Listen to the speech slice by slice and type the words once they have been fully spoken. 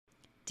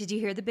Did you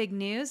hear the big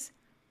news?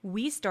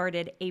 We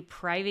started a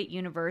private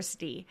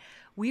university.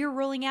 We are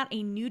rolling out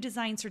a new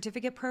design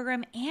certificate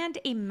program and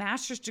a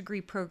master's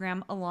degree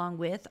program along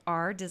with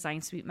our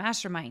Design Suite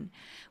Mastermind.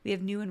 We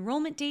have new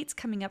enrollment dates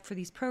coming up for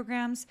these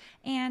programs.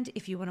 And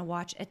if you want to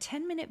watch a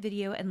 10-minute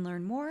video and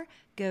learn more,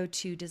 go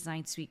to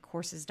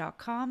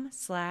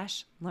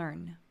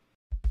designsuitecourses.com/learn.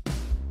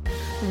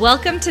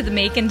 Welcome to the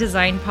Make and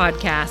Design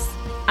Podcast.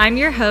 I'm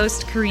your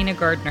host, Karina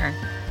Gardner.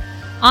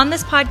 On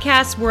this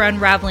podcast, we're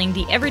unraveling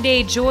the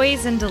everyday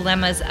joys and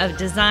dilemmas of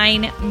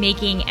design,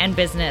 making, and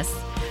business.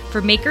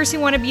 For makers who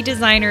want to be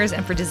designers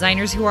and for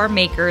designers who are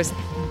makers,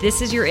 this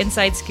is your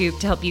inside scoop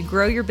to help you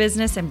grow your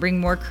business and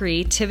bring more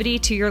creativity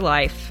to your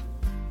life.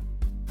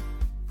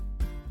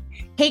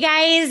 Hey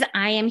guys,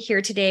 I am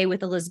here today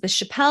with Elizabeth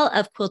Chappell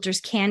of Quilters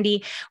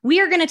Candy.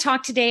 We are going to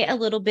talk today a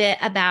little bit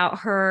about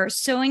her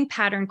sewing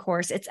pattern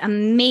course. It's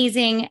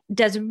amazing,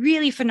 does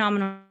really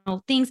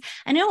phenomenal things.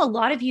 I know a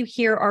lot of you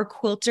here are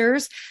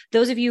quilters.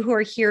 Those of you who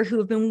are here who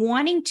have been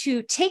wanting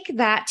to take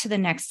that to the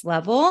next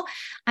level,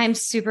 I'm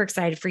super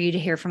excited for you to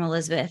hear from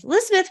Elizabeth.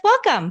 Elizabeth,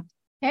 welcome.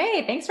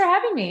 Hey, thanks for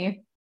having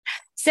me.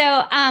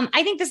 So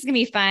I think this is going to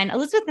be fun.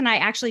 Elizabeth and I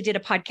actually did a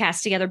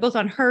podcast together, both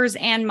on hers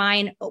and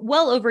mine,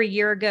 well over a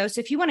year ago.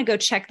 So if you want to go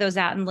check those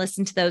out and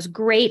listen to those,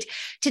 great.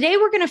 Today,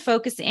 we're going to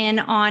focus in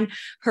on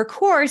her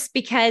course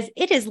because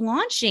it is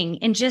launching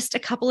in just a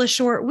couple of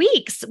short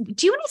weeks.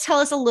 Do you want to tell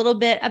us a little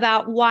bit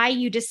about why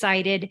you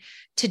decided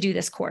to do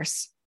this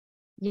course?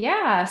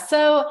 Yeah.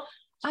 So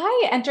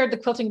I entered the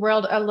quilting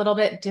world a little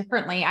bit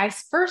differently. I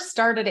first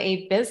started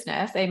a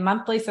business, a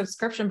monthly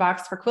subscription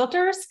box for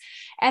quilters.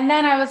 And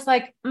then I was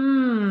like,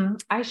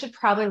 I should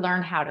probably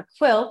learn how to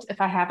quilt if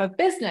I have a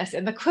business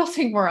in the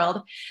quilting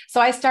world.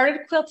 So I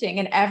started quilting,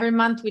 and every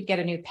month we'd get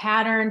a new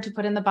pattern to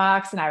put in the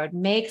box, and I would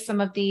make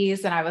some of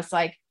these. And I was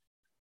like,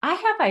 I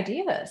have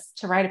ideas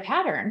to write a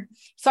pattern.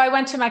 So I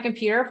went to my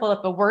computer, pulled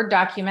up a Word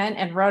document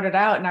and wrote it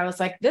out. And I was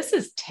like, this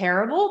is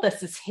terrible.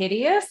 This is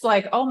hideous.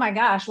 Like, oh my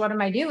gosh, what am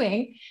I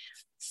doing?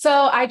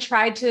 So I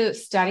tried to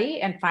study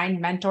and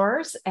find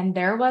mentors, and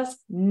there was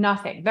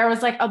nothing. There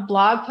was like a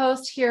blog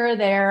post here or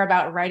there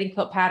about writing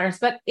quilt patterns,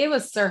 but it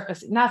was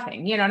surface,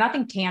 nothing,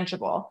 nothing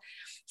tangible.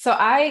 So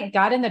I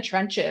got in the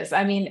trenches.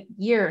 I mean,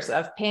 years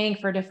of paying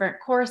for different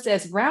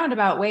courses,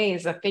 roundabout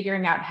ways of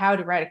figuring out how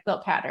to write a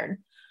quilt pattern.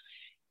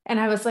 And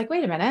I was like,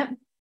 wait a minute,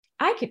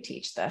 I could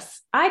teach this.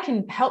 I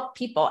can help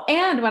people.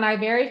 And when I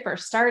very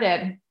first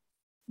started,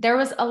 there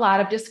was a lot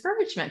of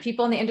discouragement.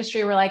 People in the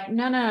industry were like,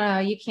 no,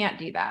 you can't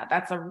do that.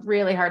 That's a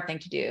really hard thing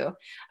to do.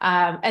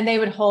 And they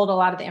would hold a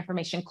lot of the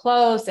information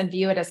close and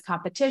view it as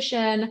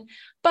competition.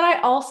 But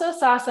I also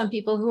saw some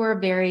people who were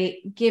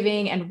very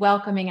giving and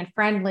welcoming and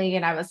friendly.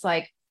 And I was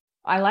like,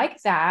 I like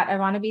that. I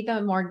want to be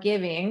the more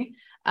giving.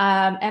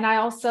 And I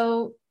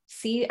also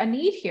see a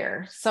need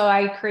here. So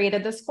I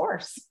created this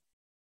course.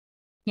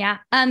 Yeah,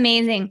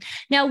 amazing.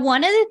 Now,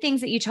 one of the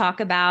things that you talk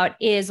about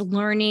is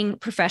learning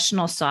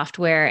professional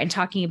software and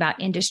talking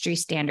about industry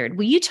standard.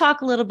 Will you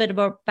talk a little bit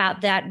about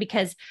that?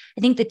 Because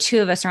I think the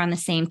two of us are on the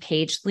same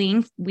page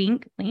length. I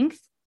don't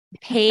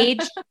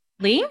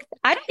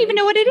even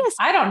know what it is.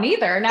 I don't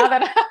either. Now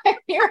that I'm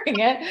hearing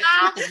it,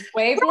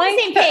 we're on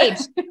the same page.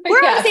 We're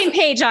on the same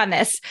page on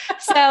this.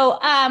 So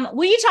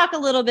will you talk a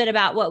little bit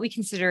about what we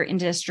consider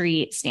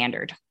industry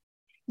standard?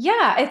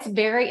 Yeah, it's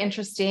very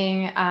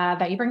interesting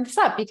that you bring this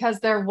up, because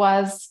there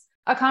was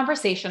a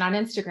conversation on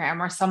Instagram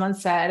where someone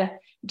said,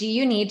 do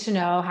you need to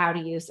know how to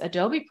use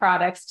Adobe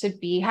products to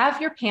have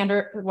your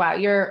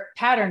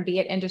pattern be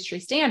at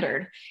industry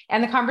standard?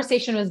 And the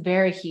conversation was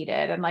very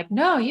heated and like,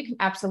 no, you can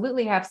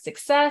absolutely have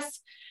success.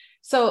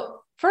 So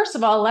first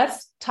of all,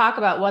 let's talk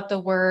about what the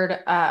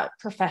word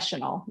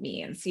professional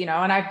means, and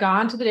I've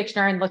gone to the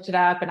dictionary and looked it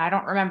up, and I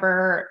don't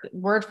remember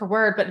word for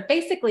word, but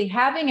basically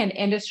having an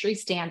industry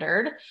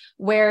standard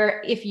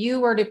where if you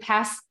were to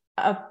pass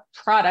a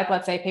product,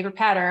 let's say a paper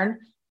pattern,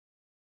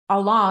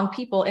 along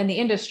people in the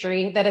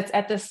industry, that it's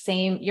at the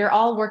same, you're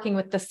all working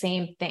with the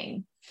same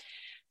thing.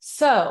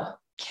 So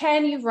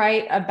can you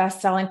write a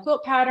best-selling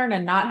quilt pattern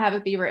and not have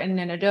it be written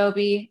in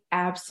Adobe?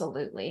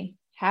 Absolutely.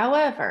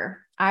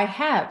 However, I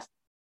have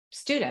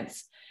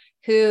students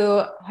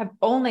who have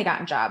only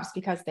gotten jobs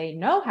because they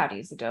know how to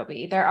use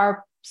Adobe. There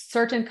are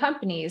certain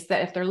companies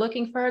that if they're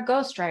looking for a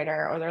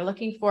ghostwriter or they're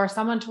looking for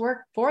someone to work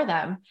for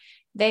them,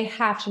 they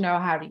have to know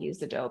how to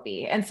use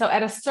Adobe. And so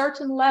at a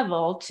certain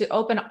level, to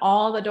open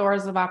all the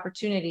doors of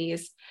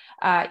opportunities,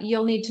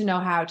 you'll need to know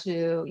how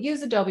to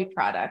use Adobe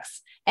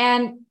products.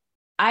 And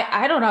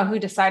I don't know who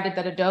decided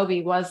that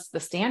Adobe was the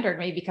standard,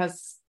 maybe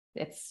because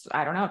it's,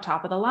 I don't know,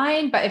 top of the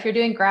line, but if you're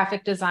doing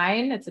graphic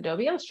design, it's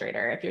Adobe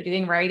Illustrator. If you're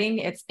doing writing,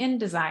 it's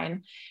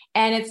InDesign.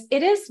 And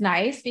it is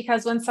nice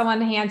because when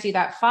someone hands you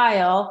that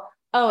file,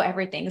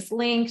 everything's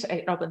linked.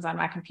 It opens on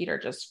my computer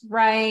just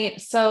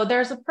right. So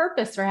there's a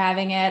purpose for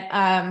having it.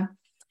 And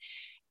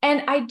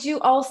I do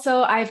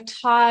also, I've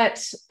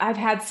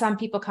had some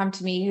people come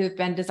to me who've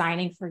been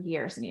designing for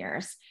years and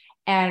years.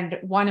 And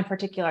one in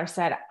particular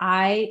said,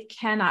 I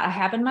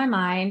have in my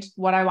mind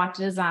what I want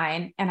to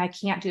design, and I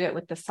can't do it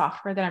with the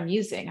software that I'm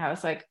using. I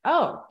was like,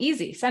 oh,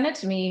 easy. Send it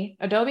to me.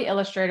 Adobe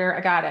Illustrator.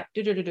 I got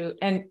it.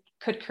 And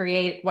could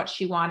create what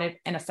she wanted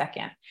in a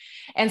second.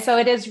 And so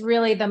it is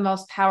really the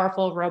most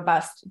powerful,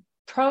 robust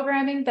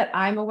programming that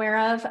I'm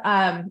aware of.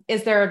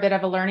 Is there a bit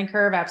of a learning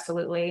curve?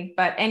 Absolutely.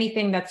 But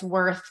anything that's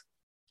worth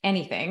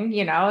anything,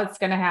 it's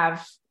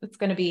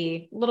going to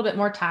be a little bit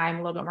more time,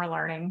 a little bit more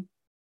learning.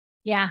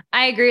 Yeah,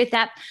 I agree with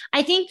that.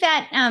 I think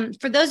that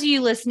for those of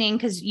you listening,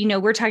 because,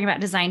 we're talking about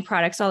design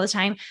products all the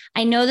time,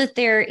 I know that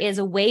there is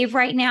a wave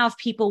right now of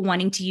people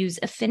wanting to use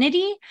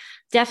Affinity,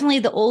 definitely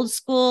the old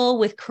school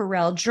with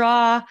Corel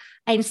Draw.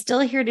 I'm still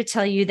here to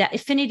tell you that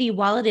Affinity,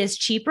 while it is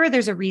cheaper,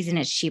 there's a reason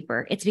it's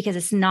cheaper. It's because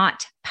it's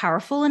not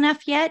powerful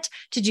enough yet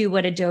to do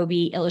what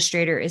Adobe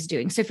Illustrator is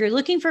doing. So if you're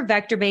looking for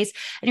vector-based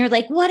and you're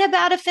like, what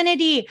about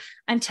Affinity?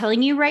 I'm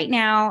telling you right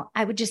now,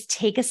 I would just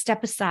take a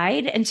step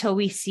aside until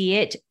we see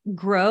it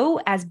grow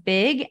as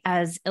big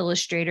as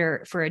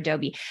Illustrator for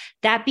Adobe.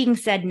 That being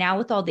said, now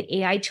with all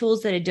the AI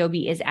tools that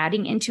Adobe is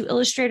adding into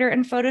Illustrator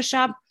and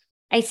Photoshop,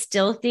 I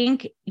still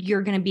think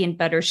you're going to be in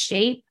better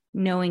shape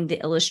knowing the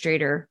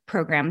Illustrator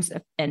programs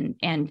and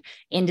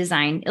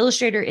InDesign,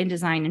 Illustrator,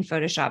 InDesign, and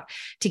Photoshop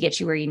to get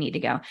you where you need to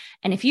go.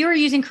 And if you are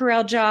using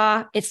Corel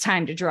Draw, it's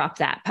time to drop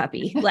that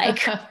puppy.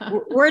 Like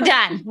we're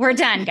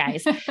done,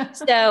 guys.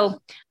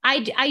 So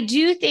I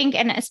do think,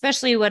 and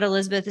especially what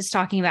Elizabeth is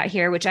talking about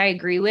here, which I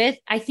agree with,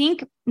 I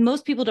think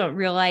most people don't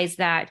realize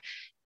that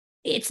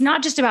it's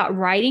not just about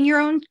writing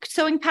your own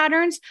sewing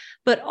patterns,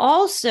 but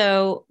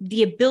also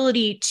the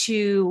ability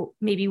to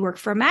maybe work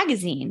for a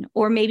magazine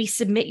or maybe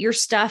submit your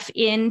stuff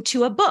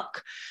into a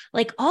book.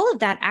 Like all of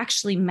that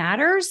actually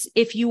matters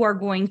if you are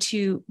going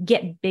to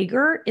get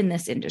bigger in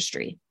this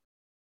industry.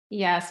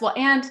 Yes. Well,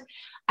 and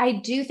I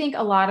do think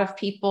a lot of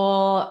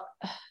people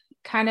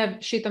kind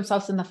of shoot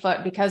themselves in the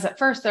foot because at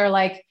first they're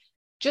like,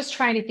 just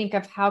trying to think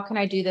of how can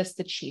I do this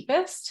the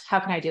cheapest? How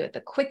can I do it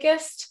the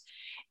quickest?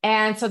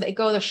 And so they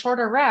go the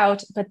shorter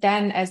route, but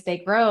then as they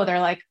grow, they're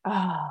like,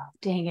 oh,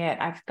 dang it,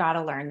 I've got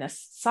to learn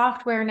this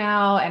software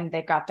now. And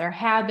they've got their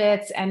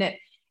habits. And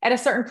at a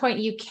certain point,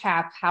 you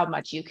cap how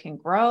much you can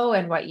grow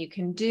and what you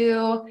can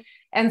do.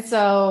 And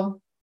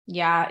so,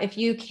 yeah, if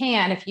you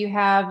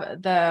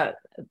have the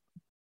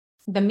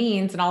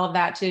means and all of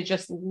that to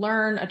just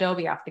learn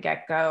Adobe off the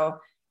get-go,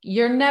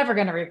 you're never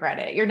going to regret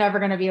it. You're never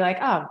going to be like,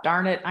 oh,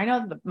 darn it, I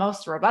know the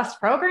most robust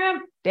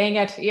program. Dang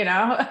it,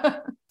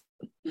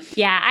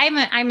 Yeah,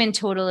 I'm in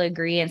total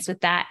agreement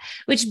with that,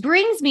 which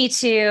brings me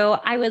to,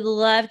 I would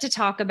love to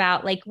talk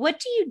about like, what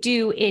do you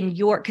do in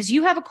because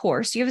you have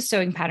a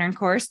sewing pattern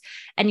course,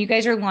 and you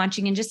guys are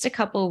launching in just a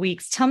couple of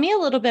weeks. Tell me a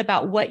little bit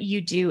about what you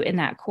do in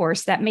that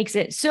course that makes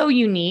it so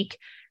unique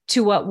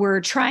to what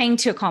we're trying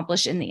to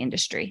accomplish in the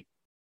industry.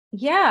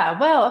 Yeah,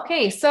 well,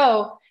 okay.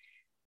 So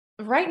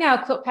right now,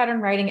 quilt pattern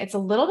writing, it's a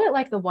little bit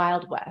like the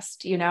Wild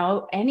West,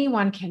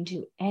 anyone can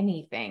do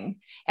anything.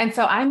 And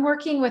so I'm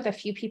working with a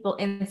few people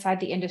inside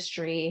the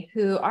industry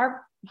who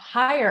are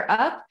higher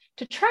up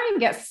to try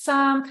and get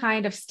some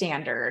kind of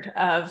standard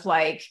of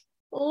like,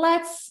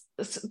 let's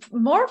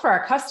more for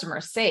our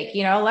customers' sake,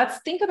 let's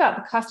think about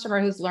the customer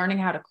who's learning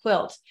how to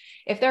quilt.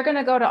 If they're going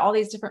to go to all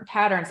these different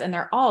patterns and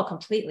they're all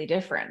completely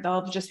different,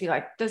 they'll just be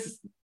like, this is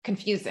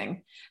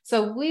confusing.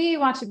 So we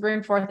want to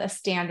bring forth a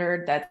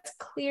standard that's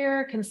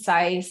clear,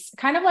 concise,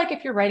 kind of like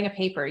if you're writing a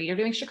paper, you're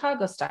doing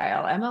Chicago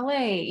style,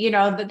 MLA,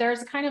 that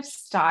there's a kind of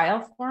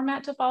style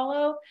format to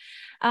follow,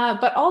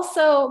 but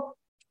also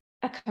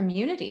a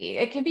community.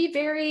 It can be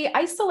very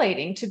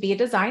isolating to be a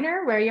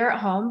designer where you're at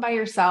home by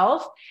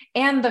yourself,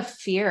 and the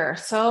fear,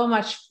 so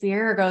much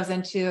fear goes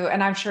into,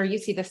 and I'm sure you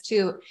see this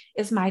too,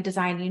 is my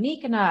design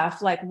unique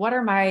enough? Like, what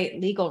are my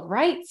legal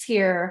rights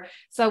here?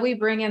 So we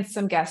bring in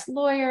some guest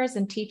lawyers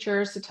and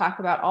teachers to talk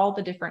about all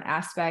the different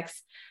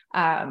aspects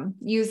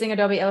using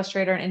Adobe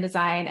Illustrator and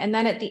InDesign. And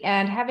then at the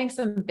end, having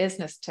some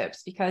business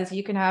tips, because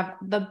you can have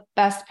the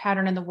best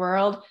pattern in the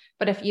world,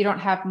 but if you don't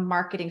have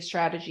marketing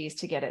strategies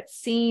to get it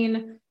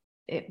seen,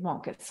 it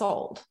won't get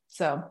sold.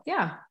 So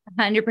yeah.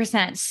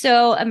 100%.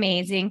 So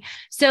amazing.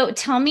 So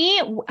tell me,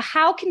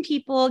 how can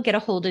people get a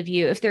hold of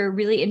you if they're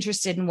really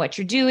interested in what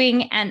you're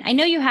doing? And I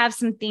know you have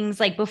some things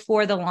like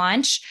before the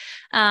launch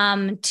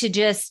to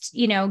just,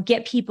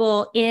 get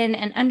people in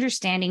and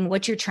understanding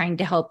what you're trying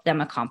to help them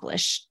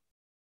accomplish.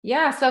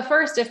 Yeah. So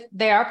first, if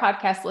they are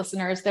podcast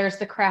listeners, there's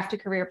the Craft a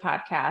Career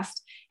podcast.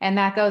 And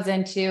that goes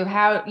into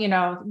how,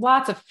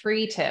 lots of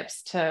free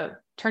tips to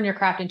turn your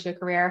craft into a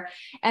career.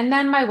 And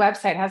then my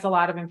website has a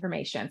lot of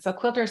information. So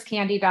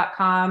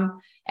quilterscandy.com.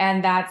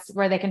 And that's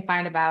where they can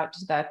find about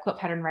the quilt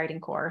pattern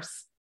writing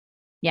course.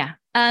 Yeah.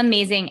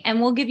 Amazing.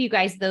 And we'll give you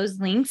guys those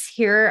links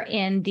here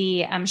in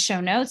the show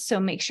notes. So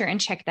make sure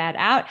and check that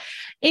out.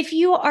 If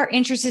you are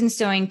interested in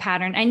sewing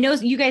pattern, I know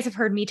you guys have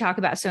heard me talk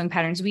about sewing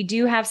patterns. We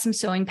do have some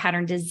sewing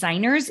pattern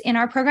designers in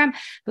our program,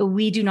 but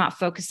we do not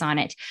focus on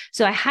it.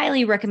 So I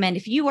highly recommend,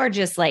 if you are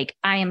just like,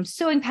 I am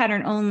sewing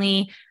pattern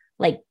only,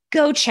 like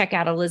go check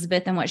out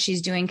Elizabeth and what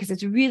she's doing because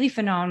it's really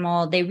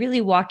phenomenal. They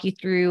really walk you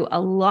through a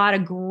lot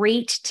of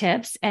great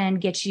tips and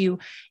get you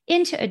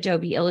into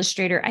Adobe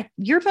Illustrator.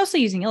 You're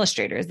mostly using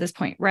Illustrator at this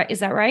point, right? Is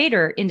that right?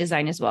 Or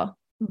InDesign as well?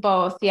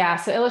 Both. Yeah.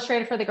 So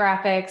Illustrator for the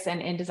graphics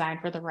and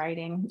InDesign for the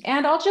writing.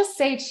 And I'll just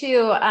say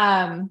too,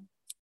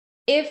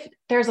 if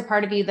there's a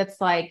part of you that's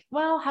like,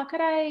 well, how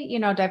could I,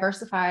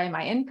 diversify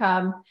my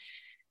income?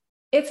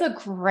 It's a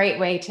great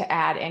way to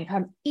add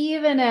income,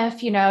 even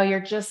if, you're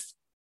just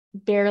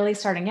barely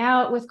starting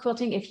out with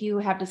quilting. If you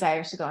have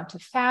desires to go into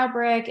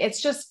fabric,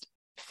 it's just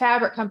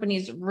fabric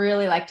companies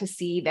really like to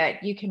see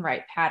that you can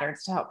write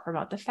patterns to help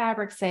promote the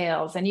fabric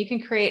sales, and you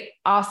can create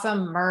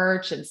awesome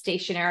merch and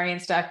stationery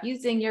and stuff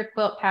using your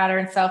quilt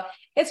pattern. So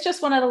it's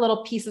just one of the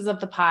little pieces of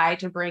the pie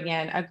to bring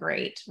in a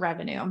great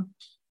revenue.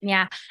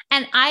 Yeah.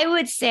 And I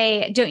would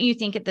say, don't you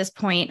think at this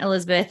point,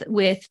 Elizabeth,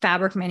 with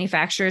fabric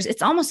manufacturers,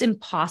 it's almost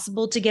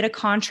impossible to get a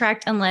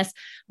contract unless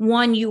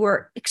one, you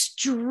are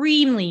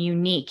extremely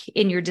unique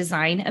in your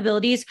design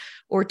abilities,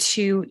 or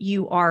two,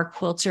 you are a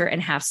quilter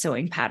and have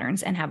sewing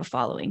patterns and have a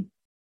following.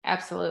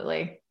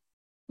 Absolutely.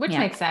 Which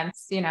makes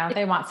sense.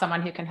 They want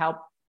someone who can help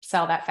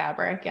sell that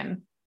fabric.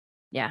 And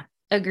yeah,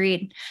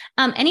 agreed.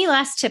 Any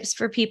last tips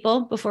for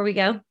people before we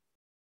go?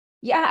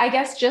 Yeah, I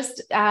guess just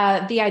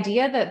the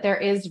idea that there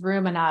is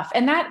room enough,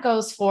 and that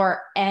goes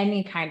for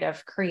any kind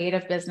of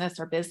creative business,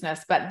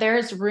 but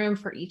there's room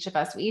for each of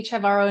us. We each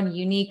have our own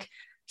unique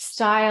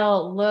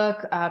style,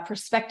 look,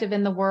 perspective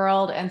in the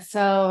world. And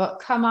so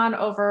come on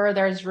over.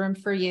 There's room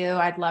for you.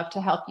 I'd love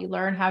to help you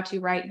learn how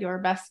to write your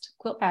best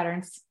quilt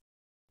patterns.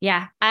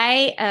 Yeah,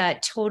 I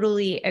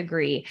totally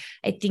agree.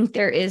 I think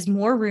there is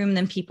more room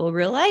than people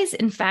realize.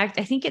 In fact,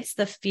 I think it's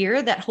the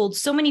fear that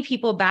holds so many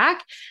people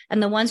back.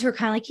 And the ones who are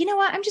kind of like, you know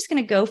what, I'm just going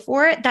to go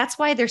for it. That's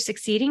why they're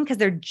succeeding, because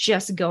they're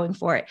just going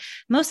for it.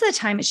 Most of the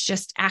time, it's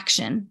just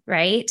action,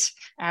 right?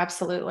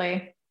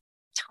 Absolutely.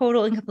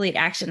 Total and complete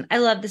action. I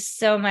love this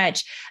so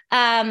much.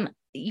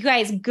 You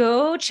guys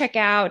go check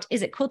out,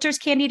 is it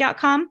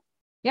quilterscandy.com?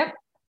 Yep.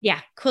 Yeah,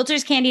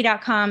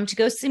 quilterscandy.com to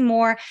go see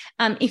more.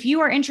 If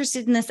you are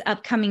interested in this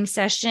upcoming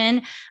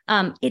session,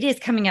 it is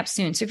coming up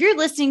soon. So if you're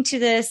listening to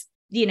this,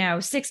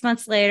 6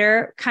 months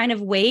later, kind of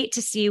wait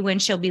to see when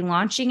she'll be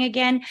launching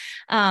again.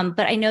 But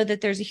I know that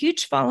there's a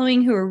huge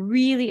following who are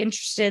really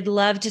interested,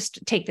 love to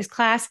take this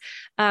class.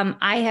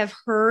 I have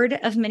heard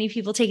of many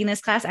people taking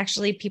this class.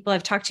 Actually, people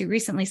I've talked to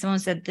recently, someone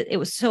said that it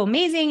was so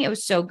amazing. It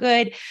was so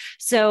good.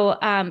 So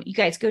you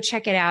guys go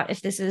check it out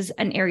if this is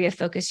an area of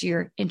focus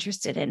you're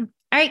interested in.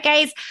 All right,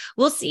 guys,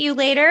 we'll see you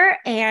later,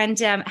 and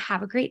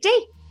have a great day.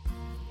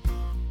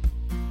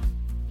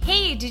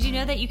 Hey, did you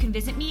know that you can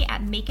visit me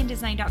at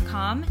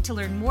makeanddesign.com to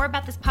learn more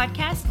about this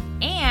podcast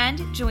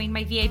and join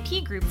my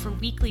VIP group for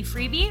weekly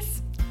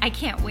freebies? I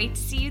can't wait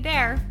to see you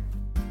there.